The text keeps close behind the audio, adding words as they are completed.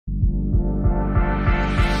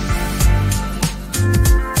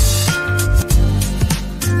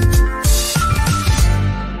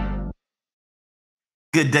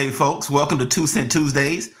Good day, folks. Welcome to 2 Cent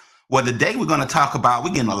Tuesdays. Well, today we're going to talk about,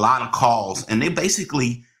 we're getting a lot of calls, and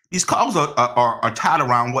these calls are tied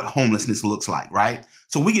around what homelessness looks like, right?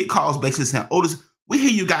 So we get calls basically saying, Otis, we hear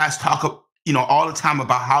you guys talk, all the time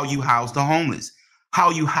about how you house the homeless, how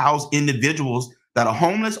you house individuals that are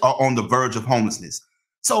homeless or on the verge of homelessness.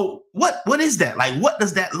 So what is that? Like, what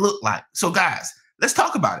does that look like? So guys, let's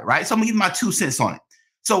talk about it, right? So I'm going to give my 2 cents on it.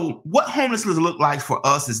 So what homelessness look like for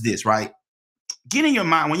us is this, right? Get in your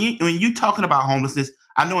mind when you talking about homelessness.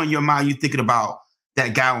 I know in your mind you're thinking about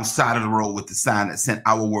that guy on the side of the road with the sign that said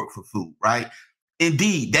 "I will work for food," right?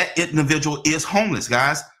 Indeed, that individual is homeless,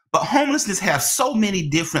 guys. But homelessness has so many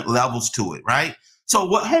different levels to it, right? So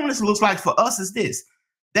what homeless looks like for us is this: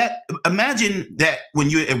 that imagine that when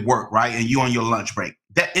you're at work, right, and you're on your lunch break,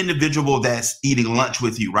 that individual that's eating lunch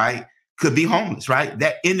with you, right, could be homeless, right?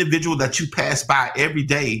 That individual that you pass by every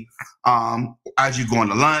day as you're going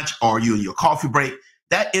to lunch or you in your coffee break,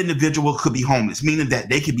 that individual could be homeless, meaning that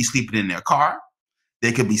they could be sleeping in their car.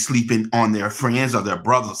 They could be sleeping on their friends or their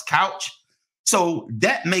brother's couch. So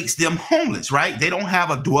that makes them homeless, right? They don't have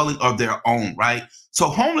a dwelling of their own, right? So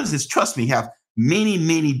homelessness, trust me, have many,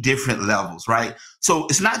 many different levels, right? So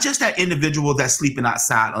it's not just that individual that's sleeping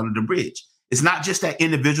outside under the bridge. It's not just that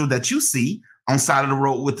individual that you see on side of the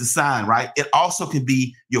road with the sign, right? It also can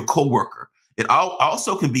be your coworker. It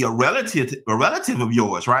also can be a relative of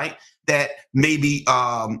yours, right? That maybe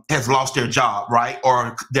has lost their job, right?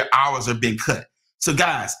 Or their hours are being cut. So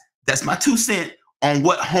guys, that's my 2 cents on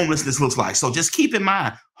what homelessness looks like. So just keep in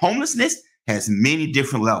mind, homelessness has many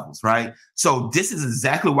different levels, right? So this is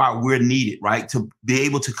exactly why we're needed, right? To be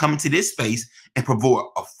able to come into this space and provide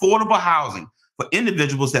affordable housing for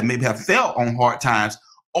individuals that maybe have fell on hard times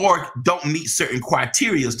or don't meet certain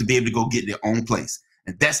criteria to be able to go get their own place.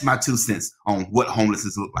 And that's my 2 cents on what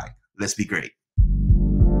homelessness look like. Let's be great.